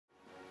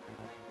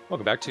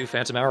Welcome back to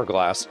Phantom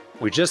Hourglass.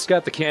 We just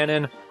got the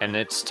cannon, and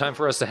it's time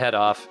for us to head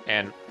off,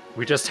 and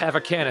we just have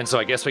a cannon, so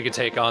I guess we can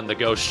take on the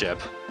ghost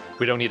ship.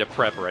 We don't need a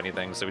prep or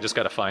anything, so we just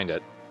gotta find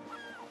it.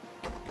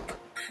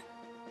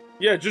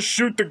 Yeah, just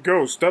shoot the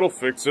ghost, that'll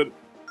fix it.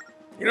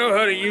 You know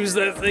how to use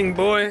that thing,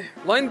 boy?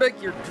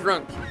 Linebeck, you're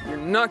drunk. You're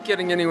not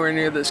getting anywhere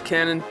near this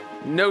cannon.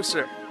 No,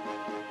 sir.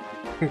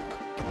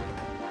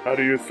 How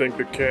do you think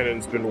the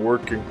cannon's been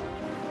working?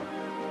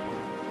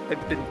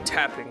 I've been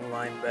tapping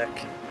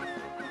Linebeck.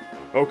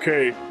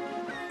 Okay,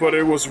 but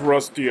it was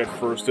rusty at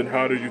first, and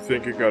how do you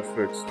think it got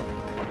fixed?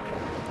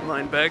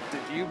 Linebeck,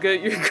 did you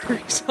get your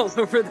grease all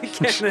over the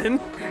cannon?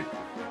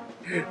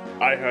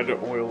 I had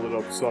to oil it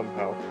up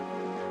somehow.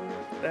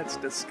 That's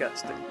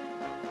disgusting.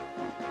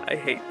 I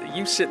hate that.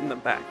 You sit in the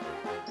back.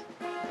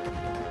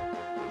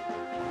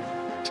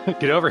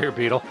 Get over here,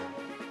 Beetle.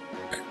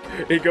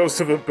 He goes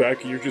to the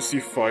back, and you just see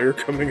fire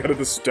coming out of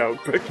the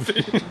stout back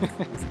there.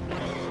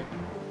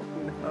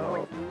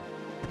 Oh.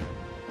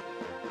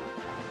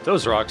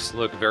 Those rocks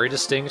look very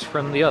distinct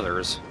from the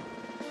others.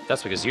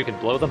 That's because you can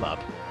blow them up.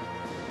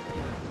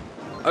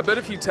 I bet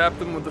if you tapped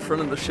them with the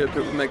front of the ship,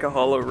 it would make a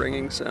hollow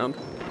ringing sound.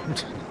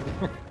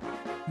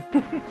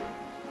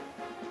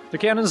 The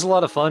cannon's a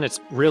lot of fun. It's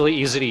really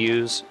easy to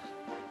use.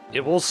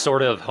 It will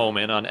sort of home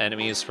in on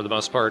enemies for the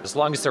most part, as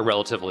long as they're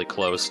relatively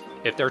close.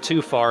 If they're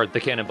too far,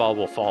 the cannonball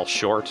will fall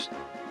short.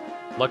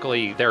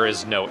 Luckily, there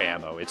is no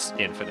ammo. It's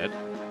infinite.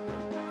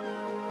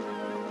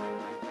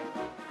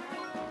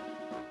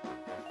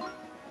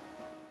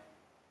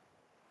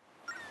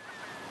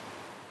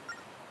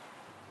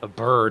 A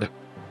bird.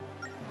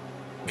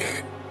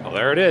 Well,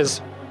 there it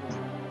is.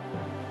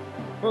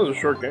 That was a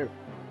short game.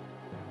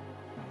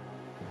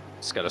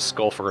 It's got a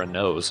skull for a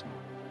nose.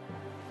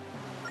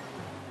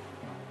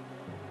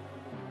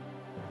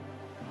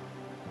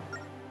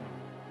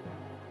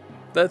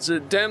 That's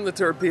it. Damn the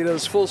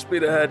torpedoes. Full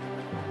speed ahead.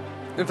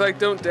 In fact,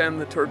 don't damn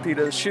the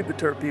torpedoes. Shoot the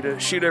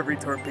torpedoes. Shoot every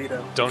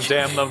torpedo. Don't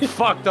damn them.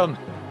 Fuck them.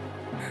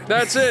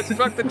 That's it.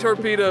 Fuck the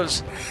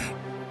torpedoes.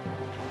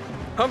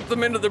 Hump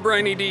them into the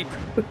briny deep.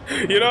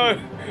 You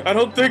know, I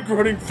don't think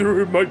running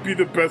through it might be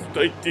the best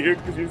idea,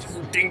 because you're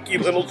a stinky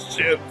little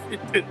ship.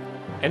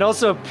 And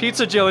also,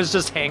 Pizza Joe is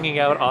just hanging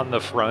out on the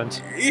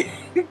front.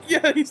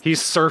 Yeah,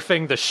 He's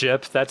surfing the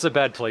ship. That's a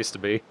bad place to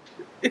be.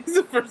 he's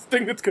the first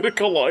thing that's gonna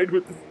collide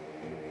with.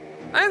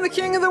 I'm the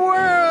king of the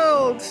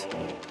world!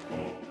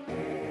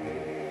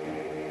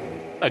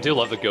 I do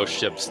love the Ghost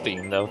Ship's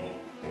theme, though.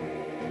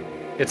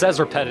 It's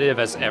as repetitive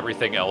as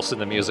everything else in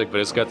the music,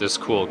 but it's got this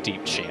cool,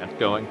 deep chant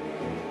going.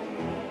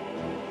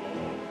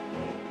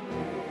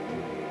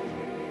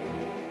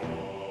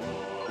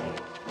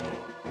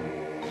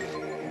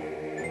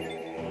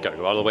 Gotta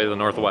go all the way to the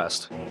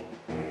northwest.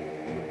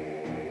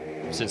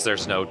 Since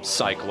there's no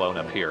cyclone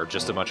up here,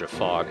 just a bunch of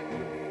fog.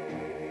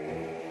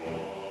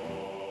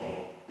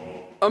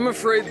 I'm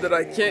afraid that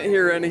I can't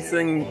hear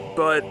anything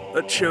but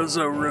a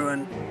Chozo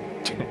ruin.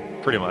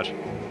 Pretty much.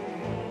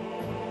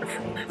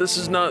 This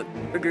is not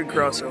a good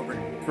crossover.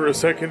 For a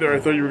second there, I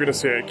thought you were gonna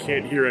say I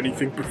can't hear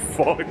anything but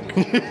fog.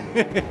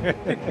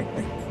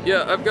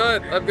 Yeah, I've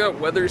got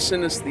weather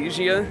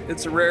synesthesia.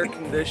 It's a rare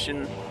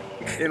condition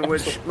in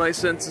which my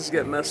senses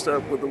get messed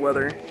up with the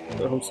weather.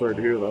 I'm sorry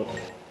to hear that.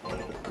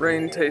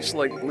 Rain tastes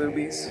like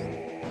bluebies.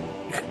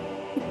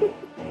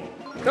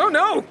 Oh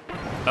no!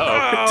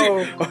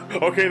 Uh-oh. Oh.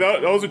 Okay,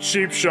 that was a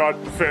cheap shot,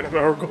 Phantom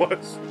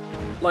Hourglass.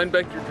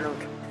 Linebeck, you're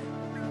drunk.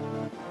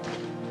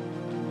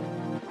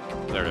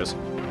 There it is.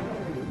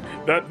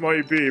 That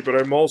might be, but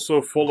I'm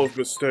also full of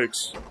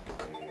mistakes.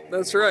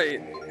 That's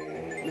right.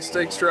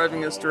 Mistakes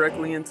driving us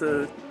directly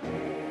into...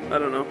 I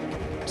don't know.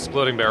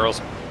 Exploding barrels.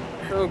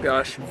 Oh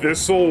gosh.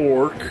 This'll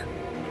work.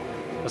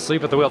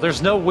 Asleep at the wheel.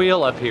 There's no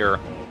wheel up here.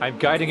 I'm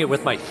guiding it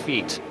with my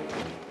feet.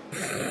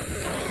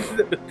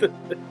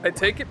 I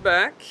take it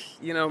back.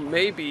 You know,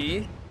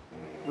 maybe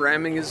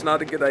ramming is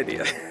not a good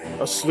idea.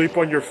 Asleep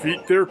on your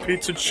feet there,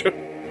 Pizza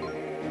Joe?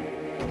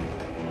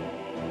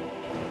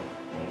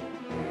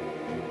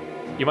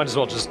 You might as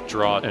well just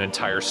draw an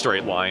entire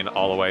straight line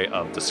all the way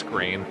up the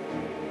screen.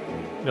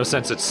 No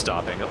sense it's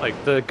stopping. Like,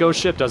 the ghost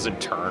ship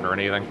doesn't turn or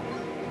anything.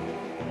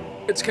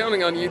 It's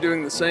counting on you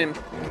doing the same.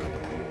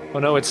 Oh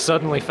no, it's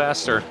suddenly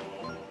faster.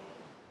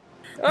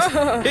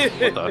 Ah!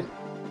 What the?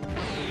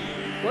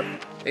 What?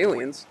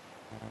 Aliens?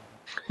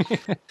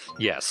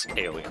 Yes,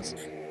 aliens.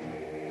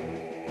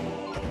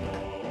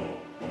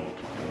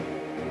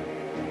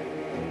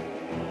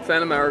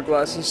 Phantom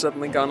Hourglass has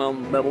suddenly gone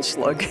on Metal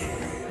Slug.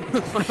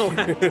 The final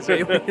act is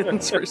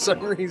aliens for some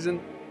reason.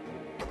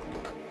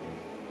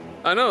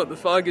 I know, the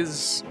fog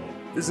is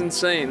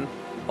insane.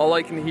 All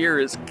I can hear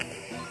is...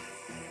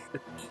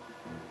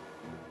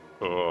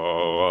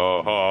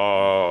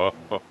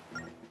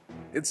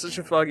 It's such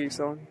a Foggy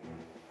song.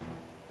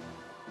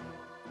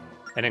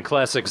 And in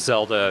classic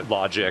Zelda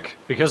logic,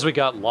 because we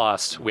got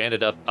lost, we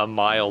ended up a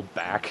mile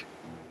back.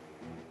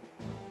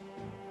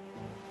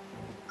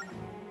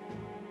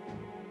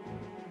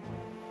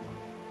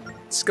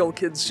 Skull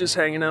Kid's just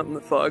hanging out in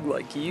the fog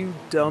like, you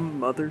dumb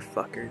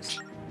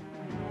motherfuckers.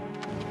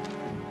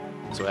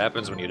 That's what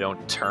happens when you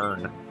don't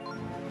turn.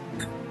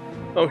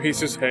 Oh, he's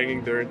just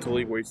hanging there until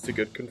he waits to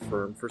get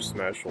confirmed for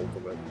Smash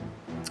Ultimate.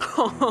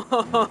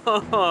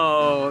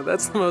 Oh,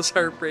 that's the most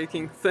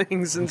heartbreaking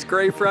thing since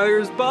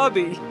Greyfriars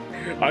Bobby.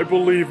 I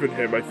believe in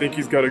him. I think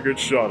he's got a good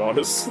shot,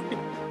 honestly.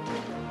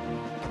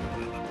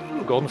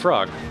 Ooh, golden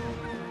frog.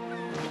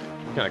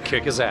 Gonna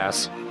kick his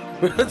ass.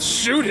 Let's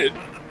shoot it!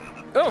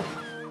 Oh,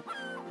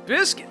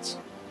 biscuits.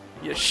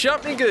 You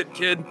shot me good,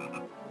 kid.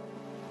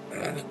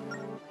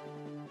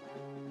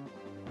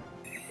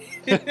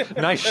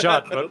 Nice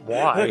shot, but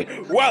why?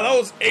 Wow, that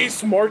was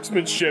ace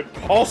marksmanship.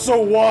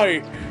 Also,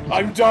 why?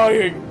 I'm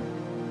dying.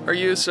 Are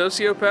you a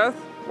sociopath?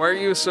 Why are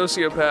you a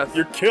sociopath?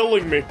 You're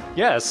killing me.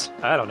 Yes,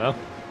 I don't know.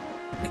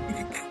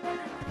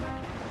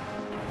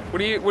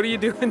 What are you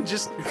doing?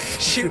 Just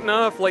shooting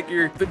off like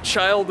you're the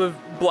child of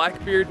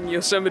Blackbeard and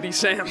Yosemite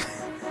Sam.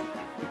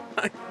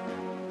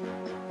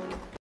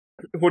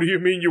 What do you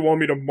mean you want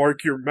me to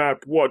mark your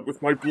map? What,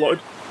 with my blood?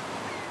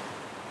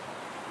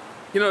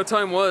 You know,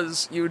 time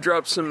was, you would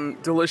drop some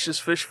delicious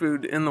fish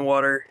food in the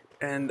water,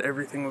 and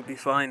everything would be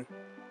fine.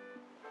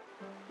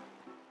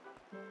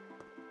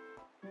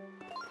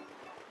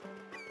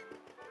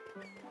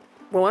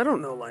 Well, I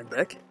don't know,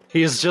 Linebeck.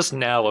 He is just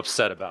now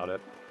upset about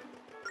it.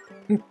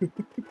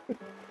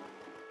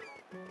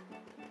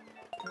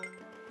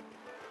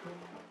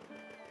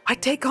 I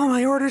take all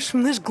my orders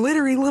from this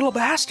glittery little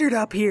bastard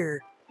up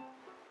here.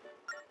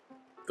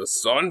 The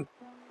sun?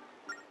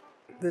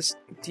 This,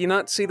 do you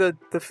not see the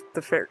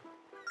fair?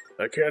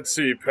 I can't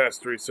see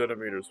past 3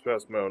 centimeters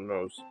past my own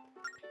nose.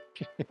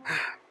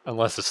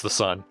 Unless it's the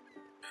sun.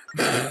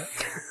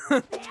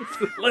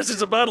 Unless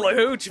it's a bottle of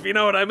hooch, if you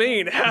know what I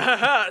mean. Ha ha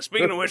ha!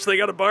 Speaking of which, they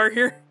got a bar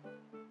here?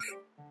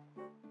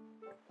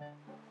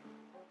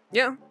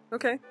 Yeah,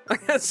 okay. I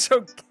guess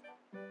so.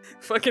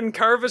 Fucking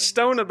carve a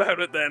stone about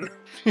it then.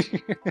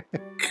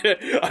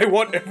 I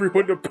want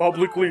everyone to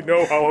publicly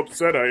know how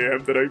upset I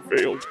am that I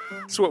failed.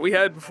 That's what we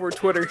had before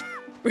Twitter.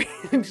 We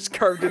just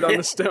carved it on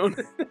the stone.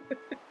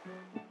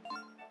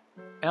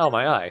 Ow,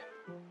 my eye.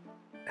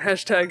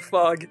 Hashtag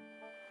fog.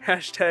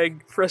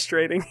 Hashtag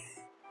frustrating.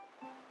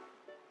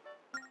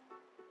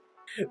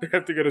 They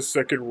have to get a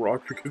second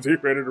rock because they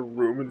ran out of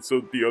room, and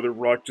so the other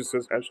rock just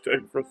says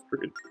hashtag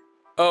frustrated.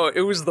 Oh,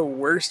 it was the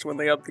worst when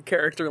they upped the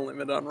character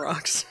limit on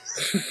rocks.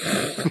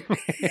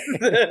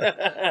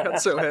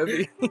 Got so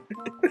heavy.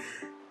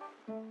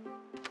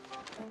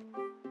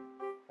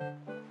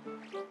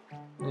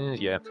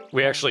 Yeah,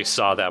 we actually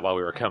saw that while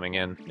we were coming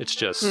in. It's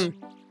just...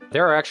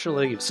 There are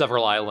actually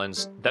several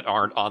islands that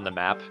aren't on the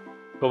map,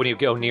 but when you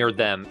go near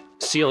them,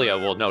 Celia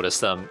will notice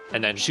them,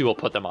 and then she will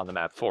put them on the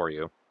map for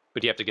you.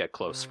 But you have to get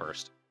close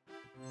first.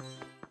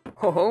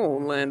 Ho ho,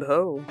 land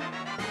ho.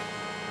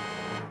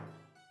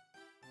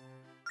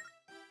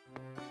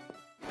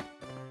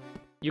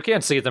 You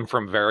can't see them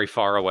from very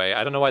far away.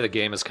 I don't know why the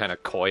game is kind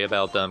of coy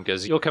about them,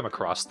 because you'll come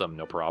across them,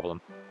 no problem.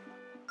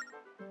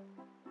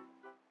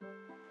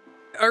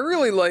 I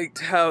really liked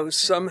how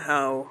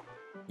somehow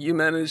you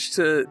managed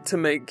to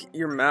make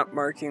your map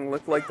marking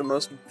look like the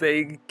most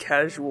vague,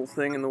 casual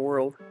thing in the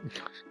world.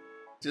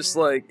 Just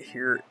like,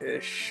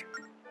 here-ish.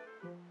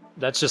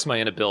 That's just my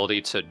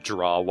inability to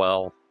draw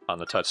well on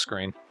the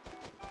touchscreen.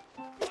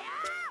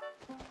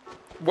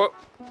 What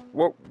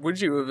would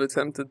you have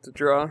attempted to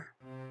draw?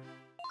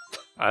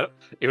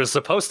 It was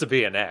supposed to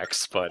be an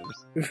X, but...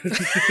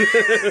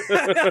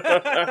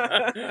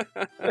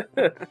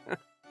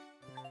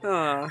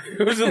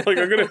 It was like,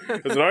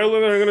 as an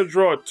islander, I'm gonna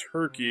draw a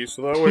turkey,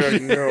 so that way I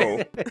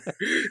know.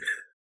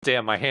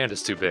 Damn, my hand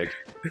is too big.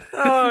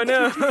 Oh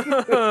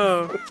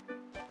no!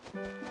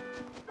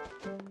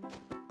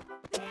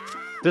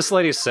 This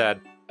lady said,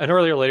 an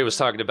earlier lady was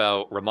talking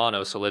about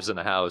Romanos who lives in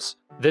the house.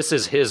 This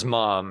is his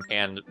mom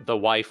and the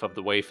wife of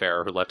the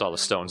Wayfarer who left all the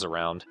stones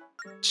around.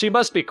 She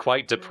must be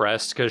quite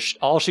depressed, because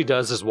all she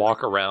does is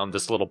walk around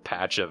this little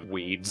patch of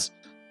weeds.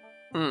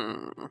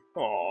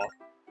 Aw.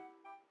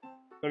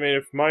 I mean,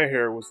 if my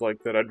hair was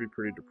like that, I'd be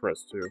pretty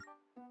depressed too.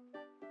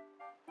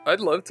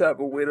 I'd love to have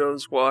a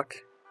widow's walk,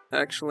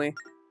 actually.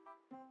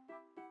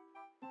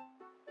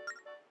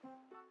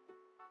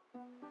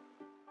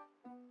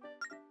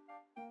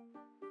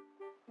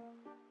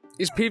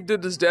 He's peeved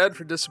at his dad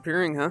for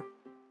disappearing, huh?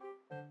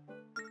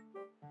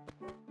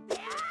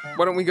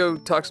 Why don't we go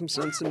talk some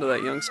sense into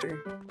that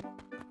youngster?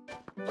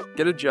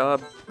 Get a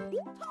job.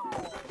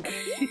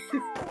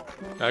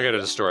 I gotta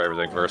destroy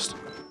everything first.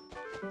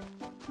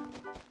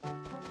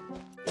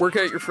 Work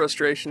out your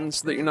frustrations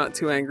so that you're not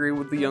too angry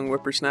with the young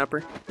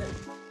whippersnapper.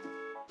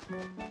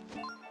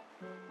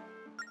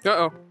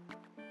 Uh-oh.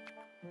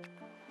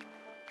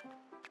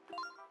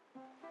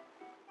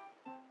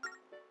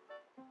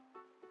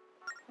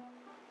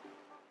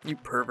 You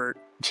pervert.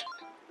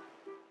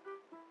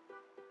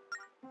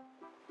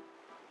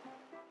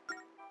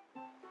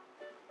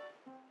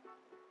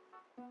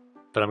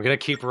 But I'm gonna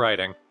keep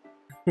writing.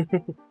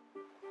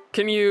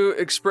 Can you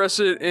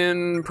express it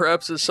in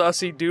perhaps a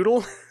saucy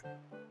doodle?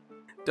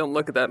 Don't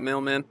look at that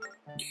mailman.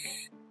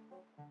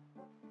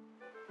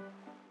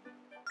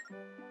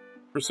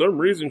 some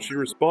reason, she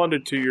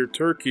responded to your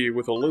turkey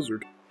with a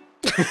lizard.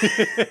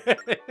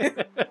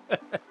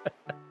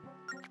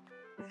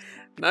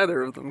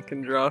 Neither of them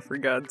can draw, for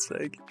God's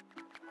sake.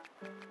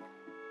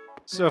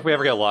 So if we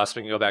ever get lost,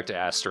 we can go back to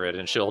Astrid,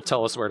 and she'll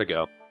tell us where to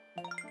go.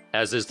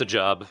 As is the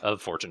job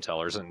of fortune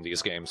tellers in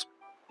these games.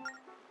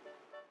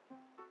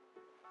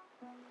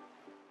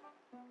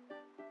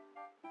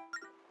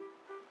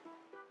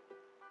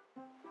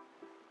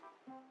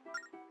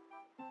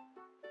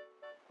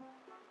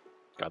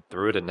 Got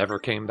through it and never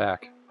came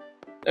back.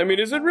 I mean,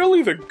 is it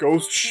really the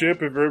ghost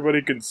ship if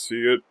everybody can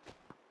see it?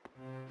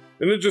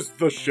 Isn't it just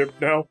the ship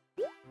now?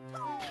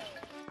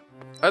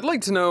 I'd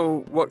like to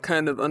know what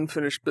kind of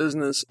unfinished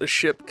business a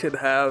ship could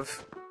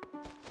have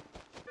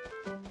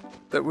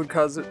that would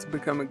cause it to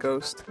become a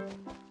ghost.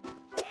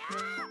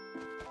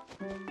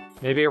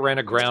 Maybe it ran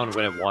aground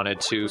when it wanted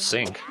to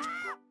sink.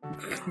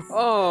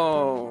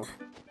 Oh.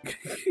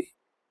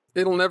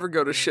 It'll never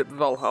go to ship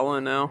Valhalla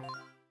now.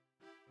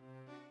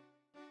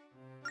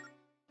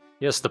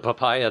 Yes, the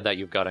papaya that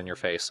you've got on your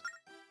face.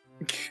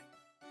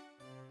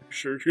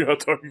 Sure you're not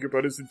talking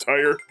about his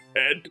entire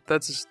head?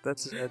 That's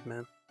his head,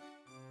 man.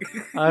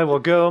 I will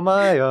go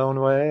my own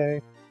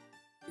way.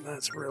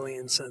 That's really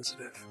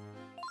insensitive.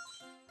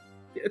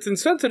 Yeah, it's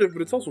insensitive,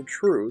 but it's also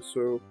true,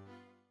 so...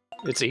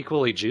 It's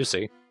equally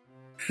juicy.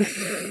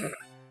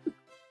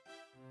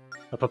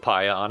 A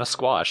papaya on a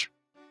squash.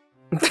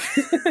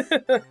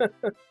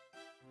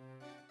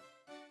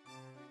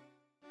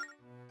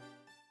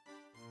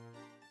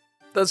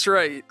 That's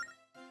right.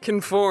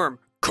 Conform.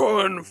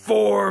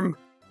 Conform!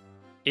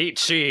 Eat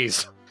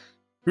cheese.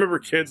 Remember,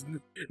 kids,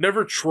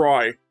 never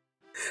try.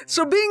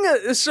 So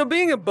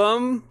being a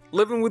bum,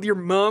 living with your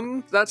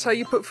mum, that's how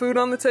you put food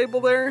on the table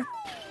there?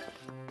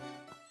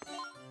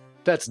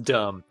 That's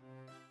dumb.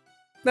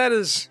 That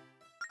is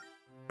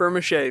Burma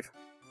shave.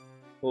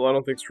 Well, I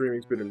don't think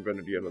streaming's been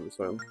invented yet on this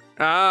island.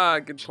 Ah,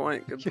 good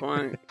point, good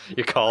point.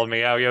 You calling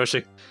me out,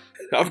 Yoshi?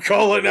 I'm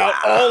calling out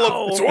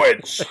all of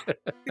Twitch!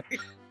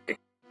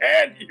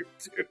 And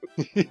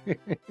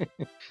YouTube!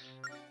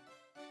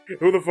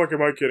 Who the fuck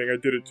am I kidding? I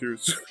did it too.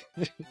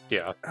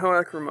 Yeah. How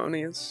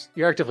acrimonious.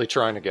 You're actively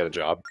trying to get a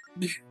job.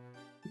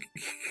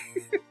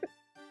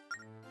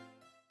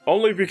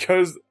 Only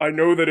because I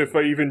know that if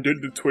I even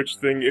did the Twitch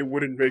thing, it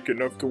wouldn't make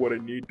enough to what I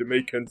need to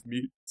make ends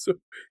meet, so...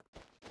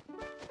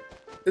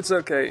 It's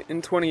okay.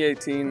 In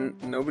 2018,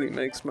 nobody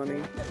makes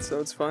money, so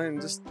it's fine.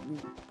 Just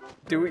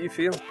do what you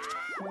feel.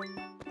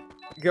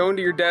 Go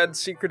into your dad's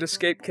secret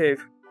escape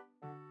cave.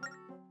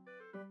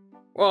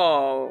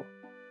 Whoa,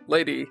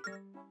 lady.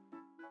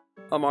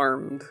 I'm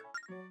armed.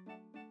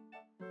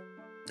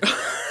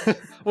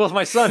 Well, if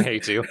my son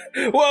hates you.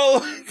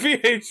 Well, if he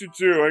hates you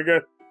too, I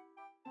guess.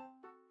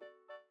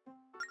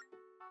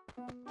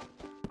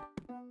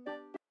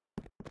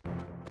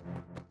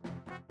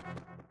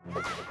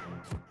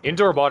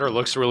 Indoor water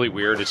looks really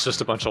weird, it's just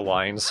a bunch of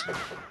lines.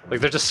 Like,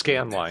 they're just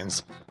scan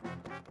lines.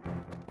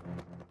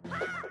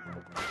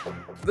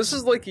 This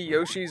is like a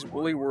Yoshi's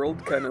Woolly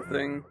World kind of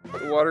thing.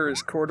 The water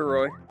is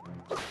corduroy.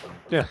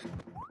 Yeah.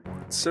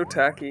 It's so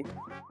tacky.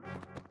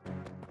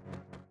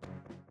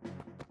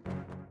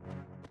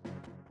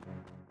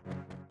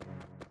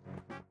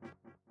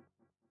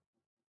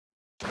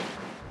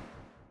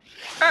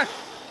 Ah!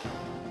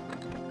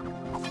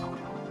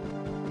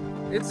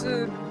 It's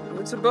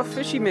a buff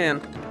fishy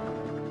man.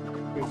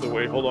 So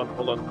wait, hold on.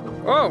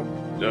 Oh!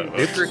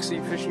 It's- Trixie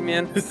fishy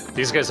man.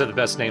 These guys are the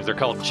best names, they're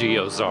called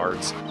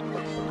Geozards.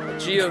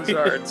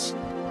 Geozards.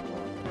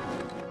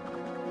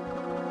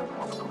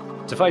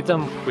 To fight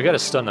them, we gotta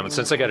stun them, and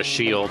since I got a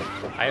shield,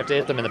 I have to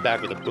hit them in the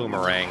back with a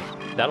boomerang.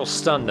 That'll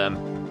stun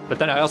them, but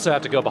then I also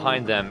have to go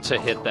behind them to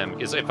hit them,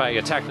 because if I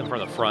attack them from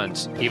the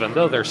front, even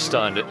though they're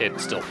stunned, it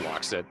still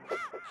blocks it.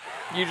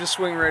 You just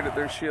swing right at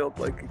their shield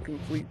like a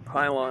complete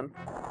pylon.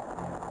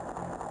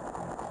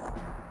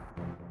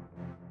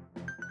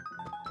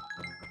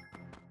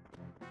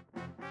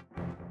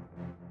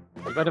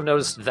 You might have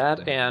noticed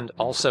that, and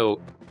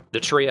also the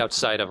tree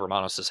outside of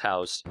Romanos'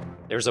 house.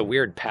 There's a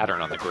weird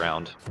pattern on the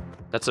ground.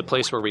 That's a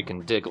place where we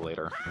can dig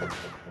later.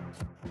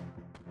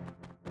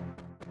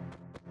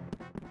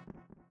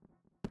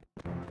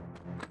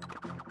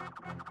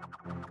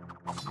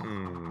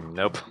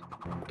 Nope.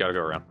 Gotta go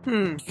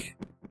around.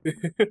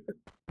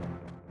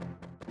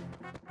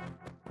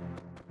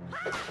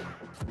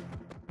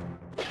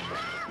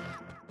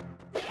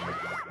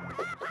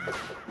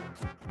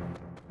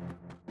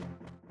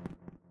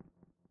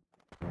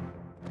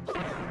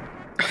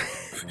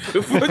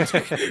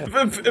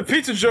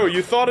 Pizza Joe,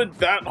 you thought it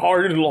that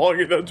hard and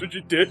long and that's what you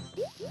did?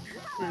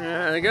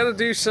 I gotta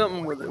do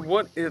something with it.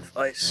 What if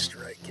I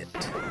strike it?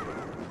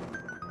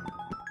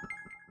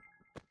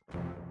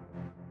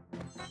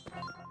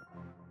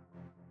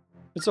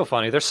 It's so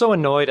funny. They're so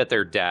annoyed at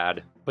their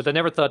dad, but they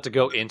never thought to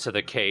go into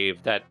the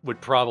cave that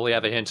would probably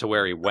have a hint to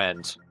where he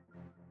went.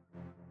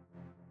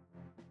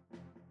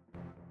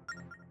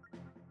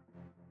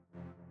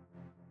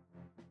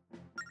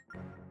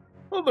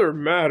 Well, they're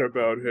mad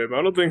about him.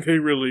 I don't think they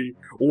really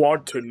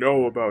want to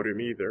know about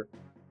him either.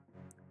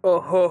 Oh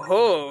ho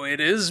ho, it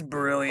is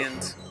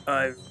brilliant.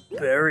 I've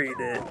buried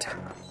it.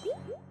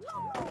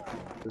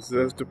 This is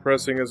as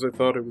depressing as I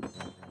thought it would.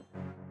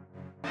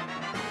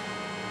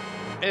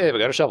 Hey, we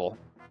got a shovel.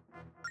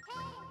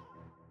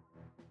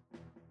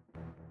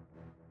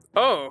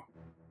 Oh,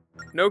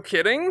 no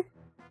kidding?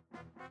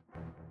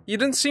 You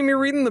didn't see me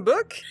reading the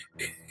book?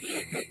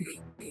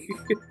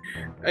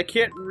 I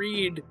can't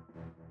read.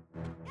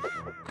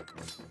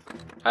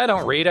 I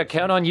don't read, I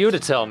count on you to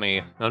tell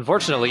me.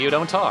 Unfortunately, you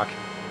don't talk.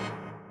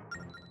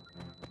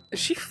 Is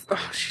she?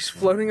 She's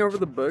floating over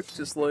the book,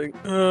 just like,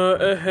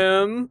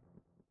 ahem.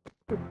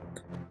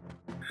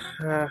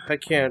 I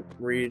can't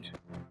read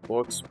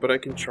books, but I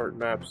can chart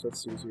maps.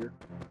 That's easier.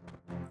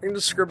 I can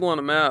just scribble on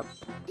a map.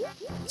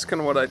 That's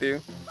kind of what I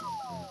do.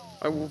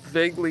 I will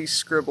vaguely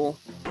scribble.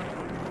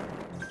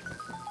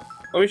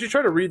 I mean, she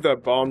tried to read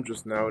that bomb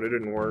just now, and it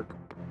didn't work.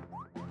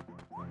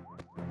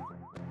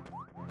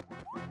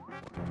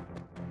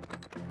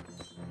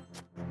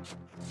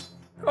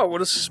 Oh,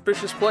 what a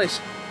suspicious place.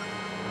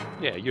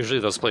 Yeah, usually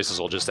those places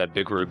will just have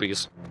big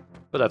rupees.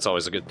 But that's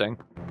always a good thing.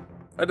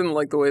 I didn't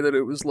like the way that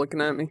it was looking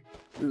at me.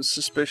 It was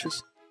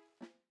suspicious.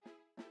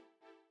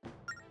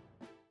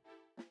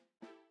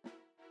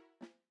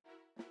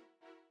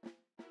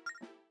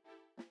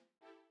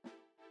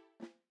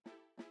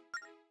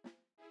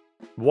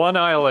 One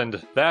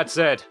island, that's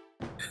it.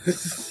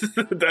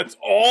 That's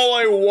all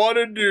I want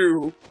to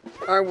do.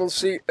 I will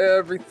see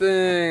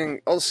everything.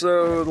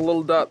 Also, the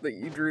little dot that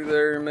you drew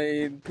there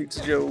made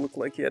Pizza Joe look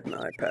like he had an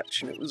eye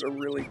patch, and it was a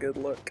really good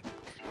look.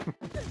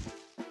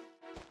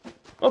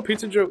 Well,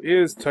 Pizza Joe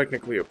is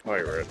technically a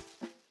pirate.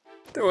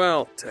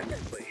 Well,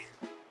 technically.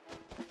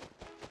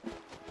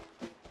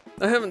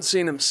 I haven't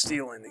seen him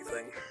steal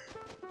anything.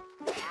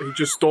 He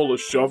just stole a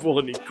shovel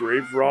and he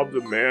grave robbed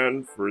a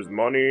man for his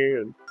money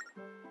and...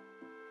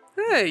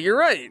 Hey, you're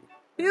right.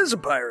 He is a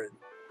pirate.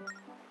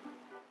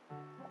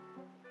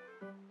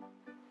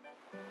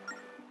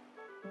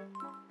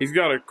 He's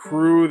got a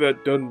crew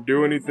that doesn't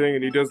do anything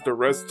and he does the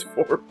rest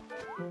for him.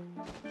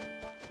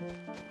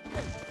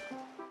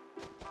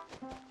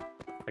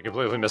 I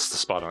completely missed the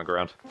spot on the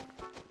ground.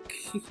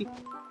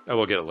 I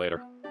will get it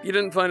later. You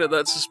didn't find it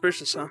that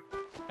suspicious, huh?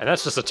 And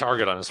that's just a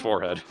target on his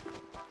forehead.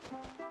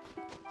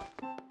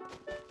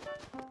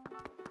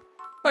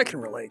 I can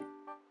relate.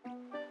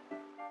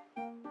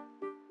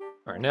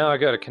 Alright, now I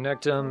gotta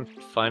connect them,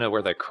 find out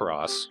where they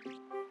cross.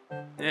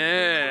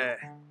 Yeah.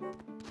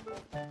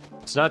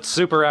 It's not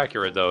super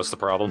accurate, though, is the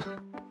problem.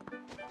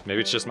 Maybe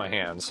it's just my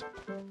hands.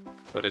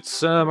 But it's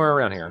somewhere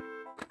around here.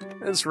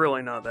 It's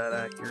really not that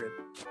accurate.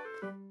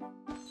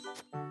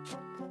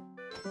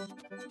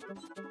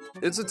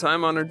 It's a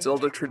time-honored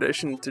Zelda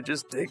tradition to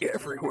just dig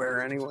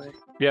everywhere anyway.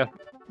 Yeah,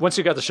 once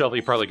you got the shovel,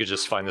 you probably could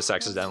just find this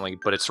accidentally,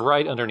 but it's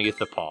right underneath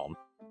the palm.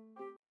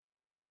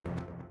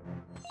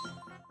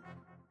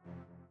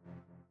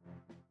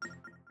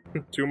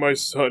 To my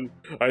son,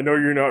 I know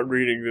you're not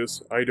reading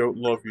this. I don't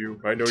love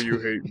you. I know you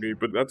hate me,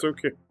 but that's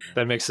okay.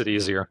 That makes it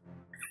easier.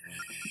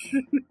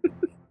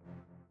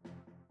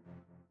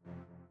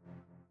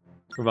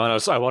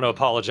 Romanos, I want to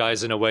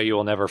apologize in a way you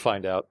will never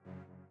find out.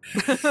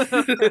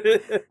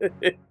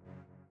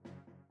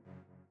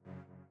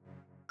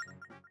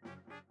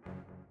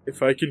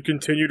 If I can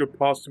continue to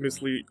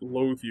posthumously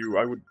loathe you,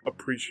 I would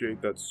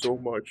appreciate that so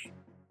much.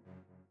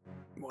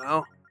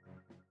 Wow.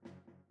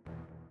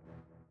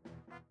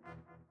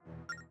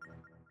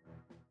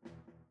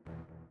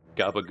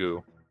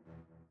 Gabagoo.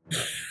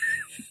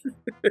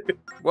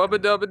 Wubba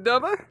dubba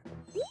dubba?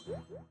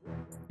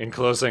 In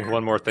closing,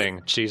 one more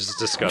thing. Cheese is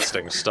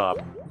disgusting. Stop.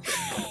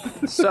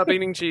 Stop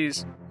eating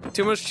cheese.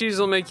 Too much cheese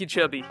will make you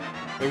chubby.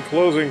 In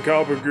closing,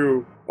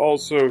 Gabagoo.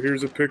 Also,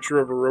 here's a picture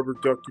of a rubber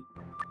ducky.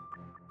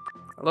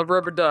 I love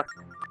rubber duck.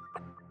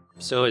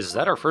 So is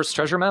that our first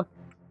treasure map?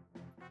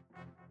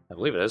 I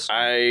believe it is.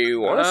 I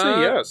want to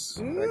say yes.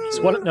 It's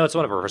one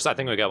of our first. I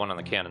think we got one on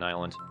the Cannon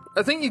Island.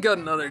 I think you got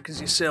another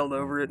because you sailed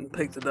over it and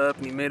picked it up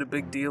and you made a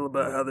big deal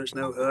about how there's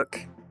no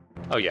hook.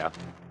 Oh yeah.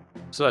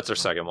 So that's our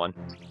second one.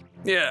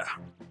 Yeah.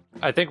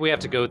 I think we have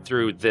to go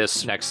through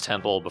this next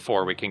temple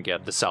before we can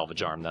get the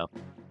salvage arm, though.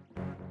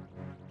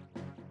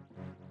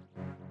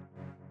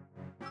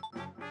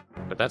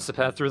 But that's the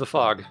path through the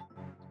fog.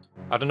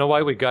 I don't know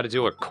why we got to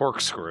do a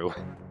corkscrew.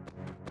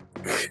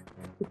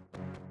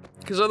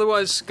 Because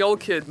otherwise Skull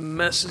Kid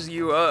messes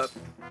you up.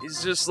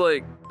 He's just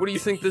like, what do you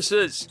think this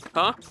is?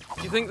 Huh?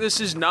 You think this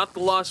is not the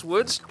Lost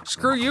Woods?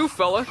 Screw you,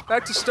 fella.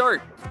 Back to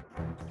start.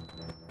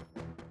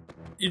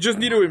 You just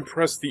need to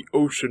impress the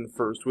ocean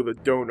first with a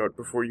donut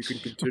before you can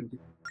continue.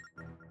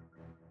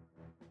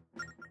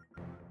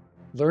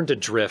 Learn to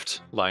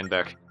drift,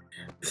 Linebeck.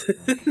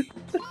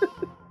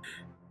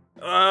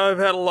 I've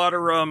had a lot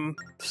of rum,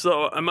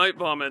 so I might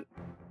vomit.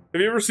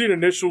 Have you ever seen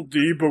Initial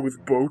D but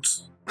with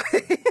boats?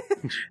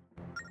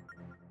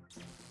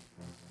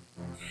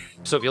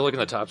 So if you look in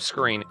the top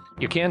screen,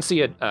 you can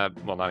see a,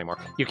 well, not anymore.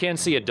 You can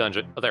see a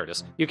dungeon. Oh, there it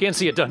is. You can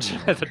see a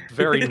dungeon at the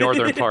very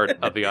northern part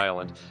of the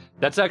island.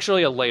 That's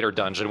actually a later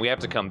dungeon. We have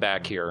to come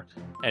back here.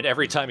 And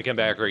every time you come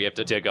back here, you have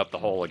to dig up the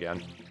hole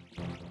again.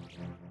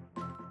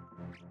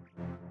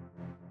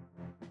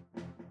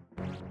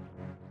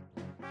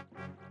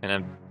 And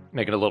I'm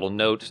making a little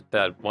note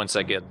that once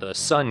I get the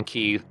sun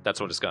key, that's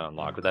what it's going to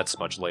unlock, but that's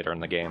much later in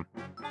the game.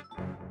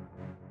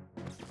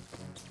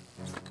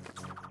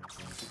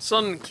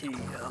 Sun key,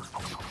 yeah.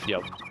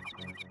 Yep.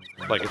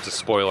 Like, it's a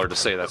spoiler to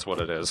say that's what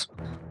it is.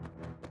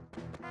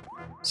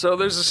 So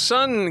there's a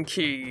sun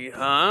key,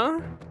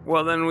 huh?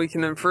 Well, then we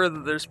can infer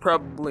that there's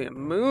probably a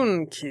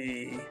moon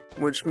key,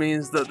 which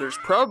means that there's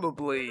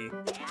probably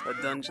a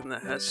dungeon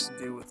that has to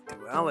do with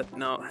duality.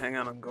 No, hang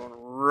on, I'm going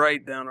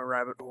right down a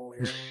rabbit hole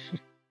here.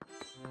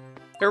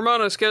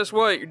 Hermanos, guess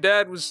what? Your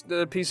dad was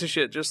a piece of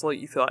shit, just like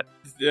you thought.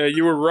 Yeah,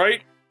 you were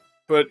right,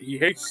 but he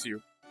hates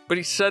you. But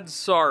he said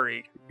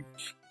sorry.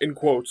 In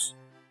quotes.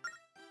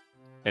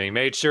 And he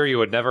made sure you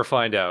would never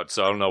find out,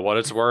 so I don't know what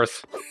it's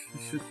worth.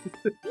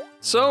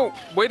 So,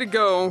 way to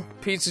go,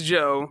 Pizza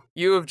Joe.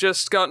 You have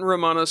just gotten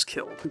Romanos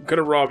killed. I'm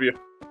gonna rob you.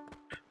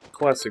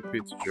 Classic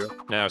Pizza Joe.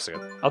 Now, see it.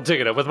 I'll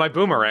dig it up with my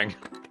boomerang.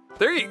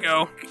 There you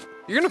go.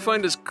 You're gonna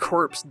find his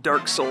corpse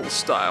Dark Souls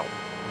style.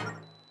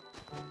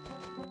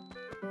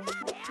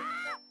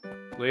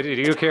 Lady,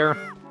 do you care?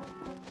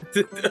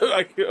 We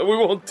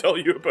won't tell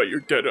you about your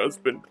dead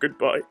husband.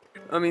 Goodbye.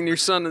 I mean, your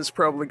son is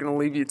probably gonna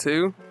leave you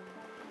too.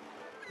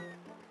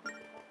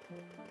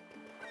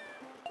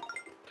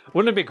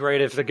 Wouldn't it be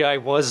great if the guy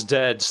was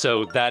dead,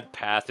 so that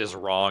path is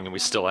wrong and we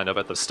still end up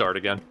at the start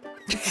again?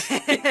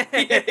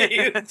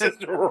 It's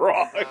just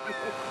wrong.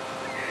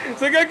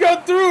 It's like, I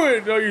got through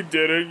it! No, you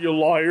didn't, you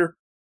liar.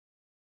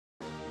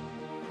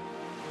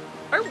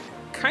 I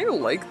kind of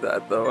like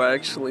that, though,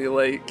 actually.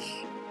 Like,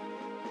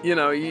 you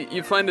know,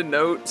 you find a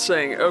note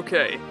saying,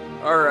 okay,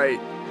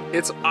 alright,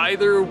 it's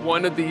either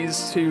one of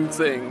these two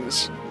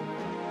things.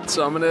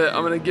 So I'm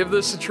gonna give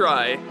this a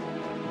try.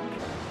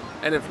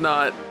 And if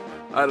not,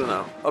 I don't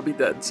know. I'll be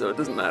dead, so it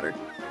doesn't matter.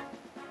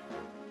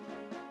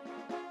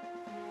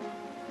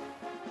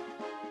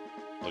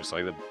 Looks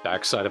like the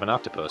backside of an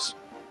octopus.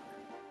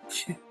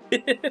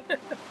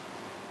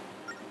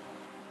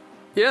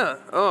 Yeah,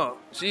 oh,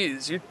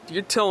 jeez,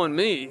 you're telling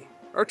me.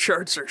 Our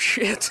charts are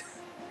shit.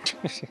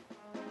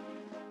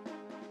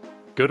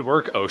 Good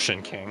work,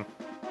 Ocean King.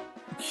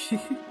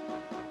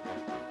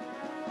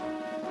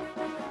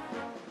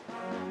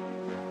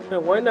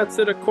 Why not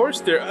set a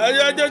course there?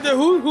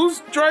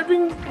 Who's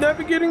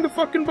navigating the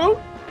fucking boat?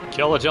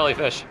 Kill a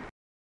jellyfish.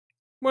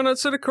 Why not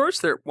set a course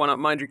there? Why not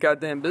mind your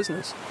goddamn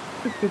business?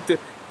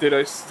 Did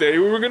I say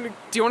we were gonna...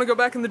 Do you want to go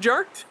back in the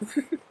jar?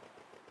 Do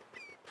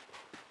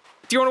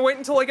you want to wait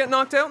until I get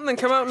knocked out and then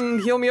come out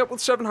and heal me up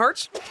with 7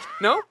 hearts?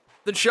 No?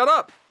 Then shut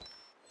up.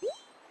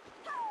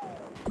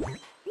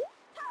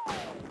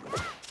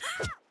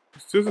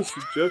 It's just a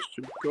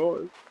suggestion,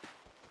 God.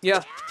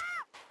 Yeah.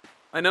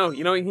 I know.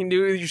 You know what you can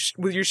do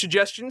with your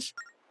suggestions?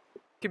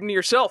 Give them to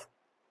yourself.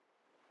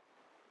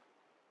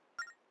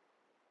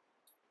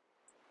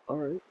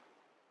 Alright.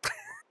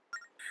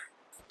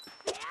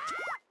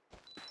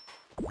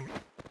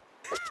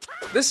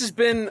 This has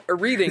been a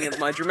reading of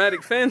my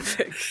dramatic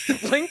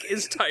fanfic. Link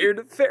is tired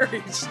of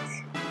fairies.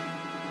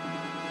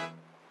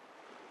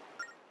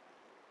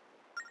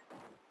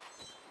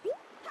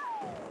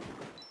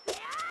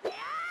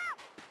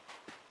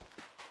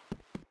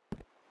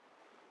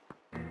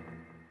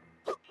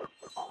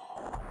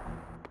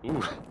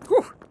 Ooh.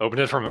 Whew.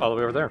 Opened it from all the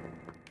way over there.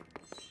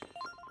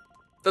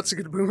 That's a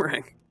good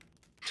boomerang.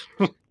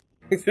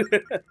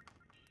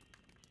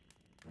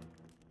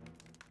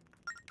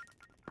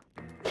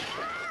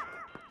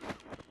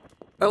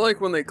 I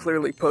like when they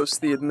clearly post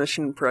the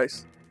admission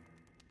price.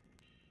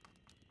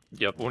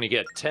 Yep, when you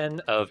get 10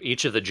 of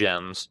each of the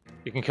gems,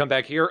 you can come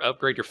back here,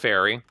 upgrade your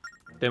fairy.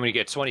 Then when you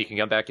get 20, you can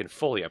come back and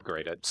fully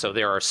upgrade it. So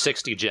there are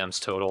 60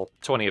 gems total,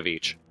 20 of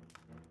each.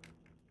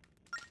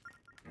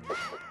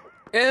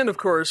 And of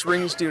course,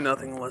 rings do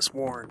nothing unless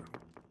worn.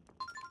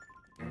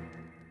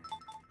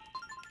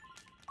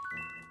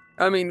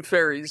 I mean,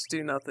 fairies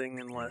do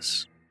nothing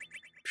unless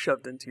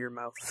shoved into your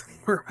mouth,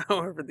 or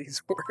however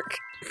these work.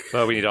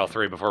 Well, we need all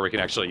 3 before we can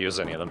actually use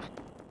any of them.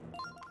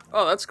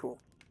 Oh, that's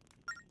cool.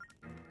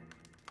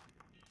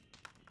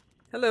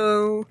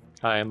 Hello.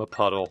 I am a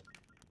puddle.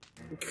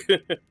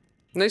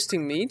 Nice to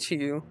meet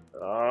you.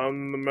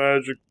 I'm the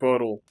magic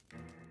puddle.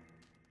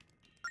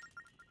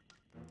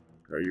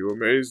 Are you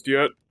amazed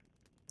yet?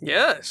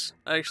 Yes.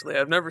 Actually,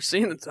 I've never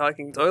seen a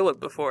talking toilet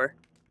before.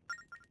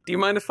 Do you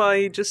mind if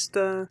I just,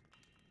 no?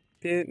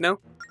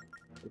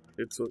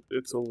 It's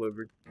a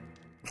living.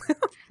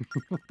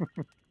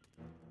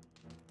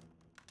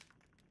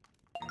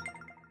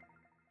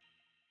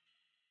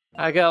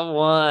 I got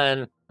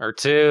 1 or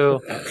 2.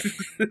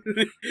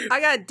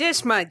 I got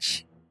this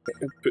much.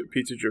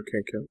 Pizza Joe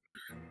can't count.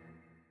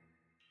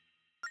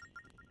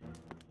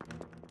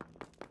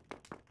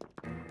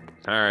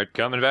 Alright,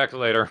 coming back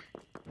later.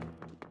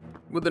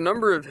 With the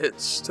number of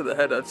hits to the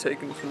head I've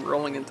taken from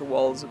rolling into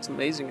walls, it's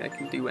amazing I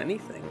can do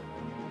anything.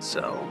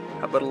 So,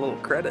 how about a little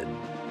credit?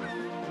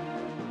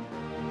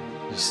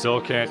 You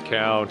still can't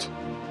count.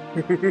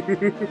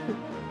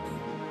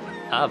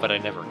 But I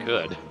never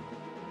could.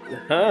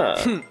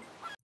 Huh.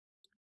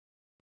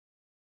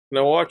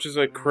 Now watch as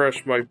I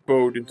crash my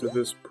boat into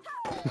this...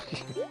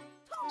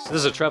 So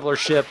this is a traveler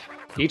ship.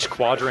 Each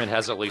quadrant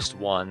has at least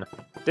one.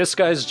 This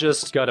guy's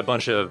just got a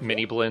bunch of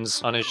mini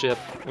blins on his ship.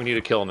 We need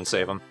to kill him and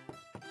save him.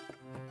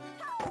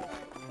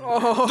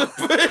 Oh.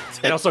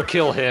 And also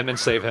kill him and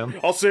save him.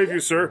 I'll save you,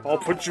 sir. I'll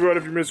put you out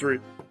of your misery.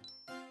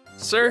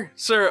 Sir?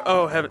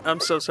 Oh, heaven. I'm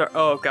so sorry.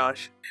 Oh,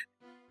 gosh.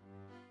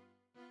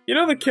 You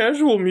know, the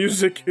casual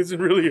music isn't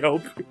really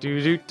helping.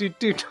 Do do do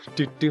do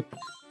do do.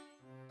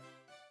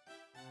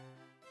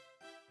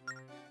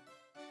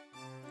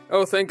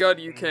 Oh, thank God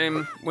you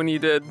came when you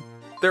did.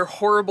 Their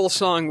horrible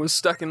song was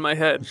stuck in my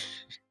head.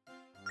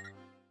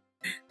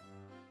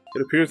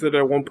 It appears that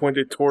at one point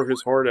they tore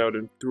his heart out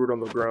and threw it on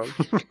the ground.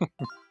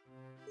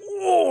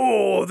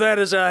 Oh, that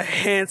is a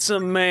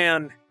handsome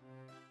man.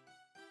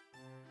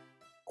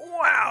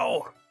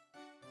 Wow.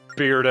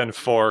 Beard and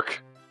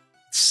fork.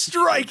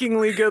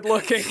 Strikingly good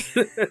looking.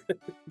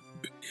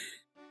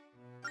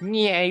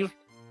 Yeah.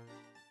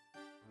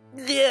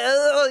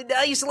 Oh,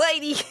 nice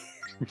lady.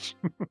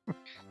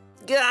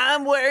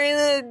 I'm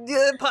wearing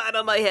a pot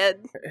on my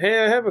head.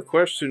 Hey, I have a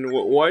question.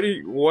 Why do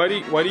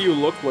you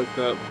look like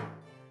that?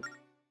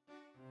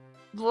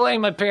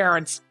 Blame my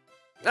parents.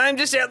 I'm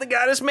just how the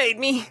goddess made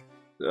me.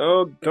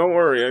 Oh, don't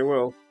worry, I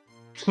will.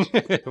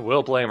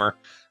 We'll blame her.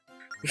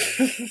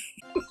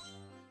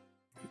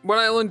 What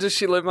island does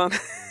she live on?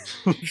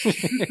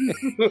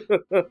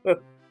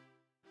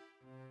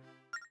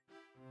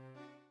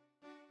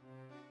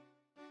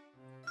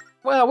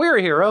 Well, we're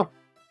a hero.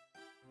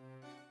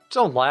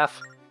 Don't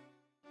laugh.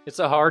 It's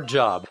a hard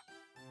job.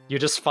 You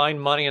just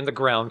find money in the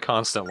ground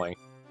constantly.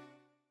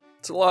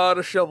 It's a lot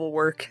of shovel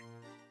work.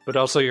 But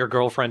also your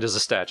girlfriend is a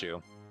statue.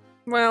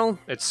 Well,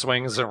 It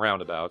swings and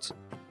roundabouts.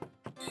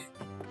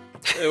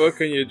 Hey, what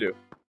can you do?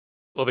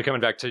 We'll be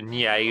coming back to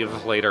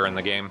Nyaiv later in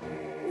the game.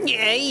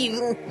 Yeah,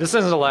 evil. This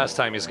isn't the last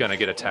time he's gonna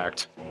get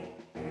attacked.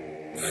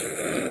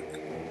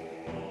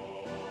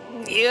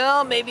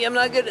 Yeah, maybe I'm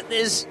not good at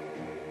this.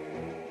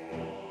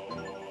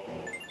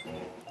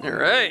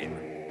 alright.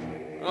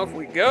 Off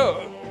we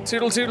go.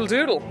 Toodle toodle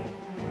toodle.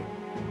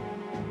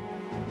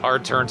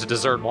 Hard turn to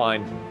dessert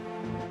wine.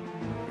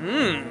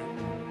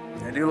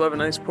 I do love a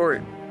nice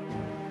port.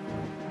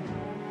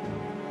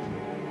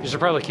 You should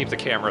probably keep the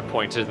camera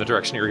pointed in the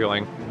direction you're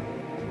going.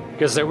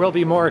 Because there will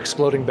be more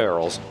exploding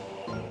barrels.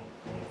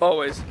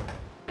 Always.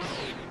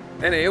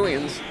 And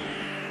aliens.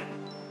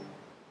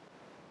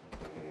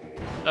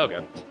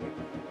 Okay.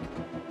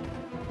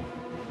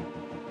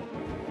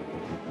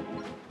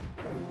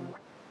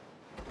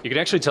 You can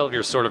actually tell if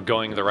you're sort of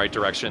going the right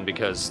direction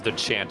because the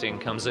chanting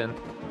comes in.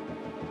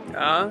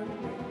 And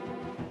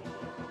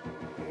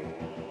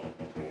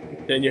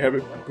you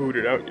haven't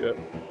booted out yet.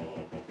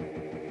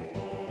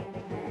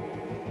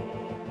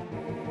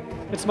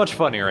 It's much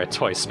funnier at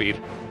twice speed.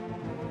 You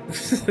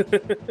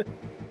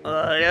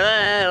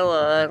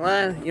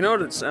know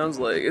what it sounds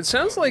like? It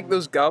sounds like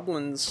those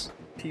Goblins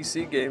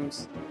PC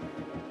games.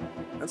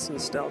 That's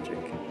nostalgic.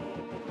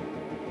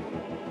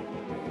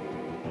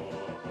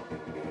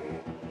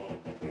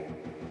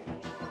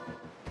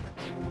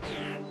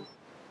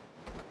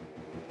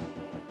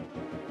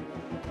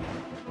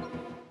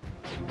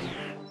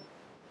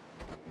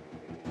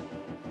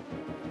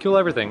 Kill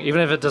everything,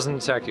 even if it doesn't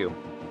attack you.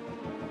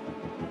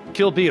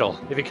 Kill Beetle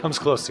if he comes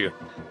close to you.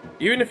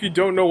 Even if you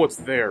don't know what's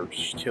there,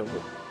 just kill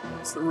it.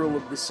 It's the rule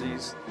of the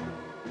seas.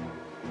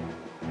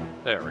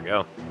 There we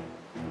go.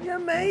 You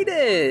made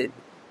it!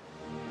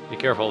 Be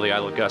careful, the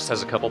Isle of Gust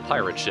has a couple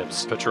pirate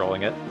ships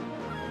patrolling it.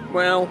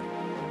 Well,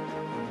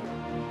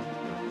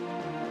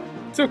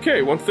 It's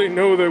okay, once they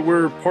know that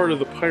we're part of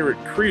the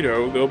pirate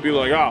credo, they'll be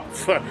like,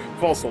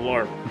 false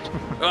alarm.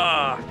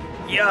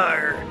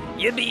 Yar,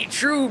 you be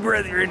true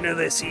brethren of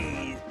the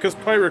seas. Because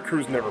pirate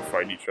crews never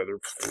fight each other.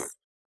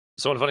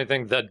 So one funny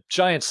thing, the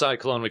giant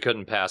cyclone we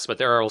couldn't pass, but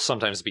there will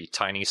sometimes be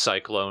tiny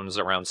cyclones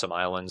around some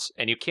islands,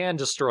 and you can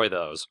destroy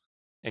those.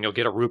 And you'll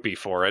get a rupee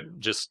for it,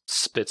 just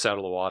spits out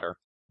of the water.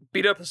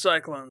 beat up a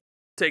cyclone.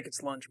 Take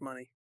its lunch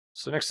money.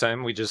 So next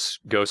time, we just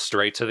go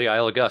straight to the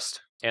Isle of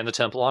Gust, and the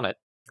temple on it.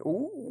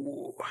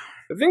 Ooh.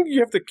 I think you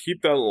have to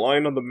keep that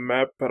line on the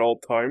map at all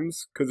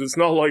times, because it's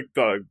not like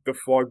the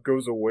fog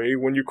goes away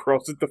when you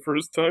cross it the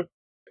first time.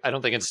 I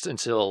don't think it's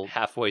until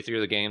halfway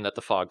through the game that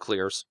the fog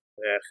clears.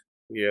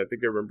 Yeah, I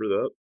think I remember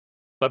that.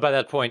 But by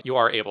that point, you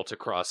are able to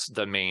cross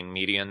the main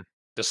median.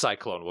 The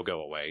cyclone will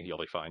go away. You'll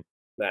be fine.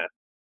 Nah.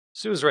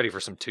 Sue's ready for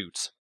some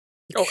toots.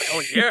 Oh,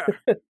 hell yeah.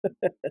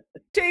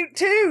 Toot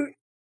toot.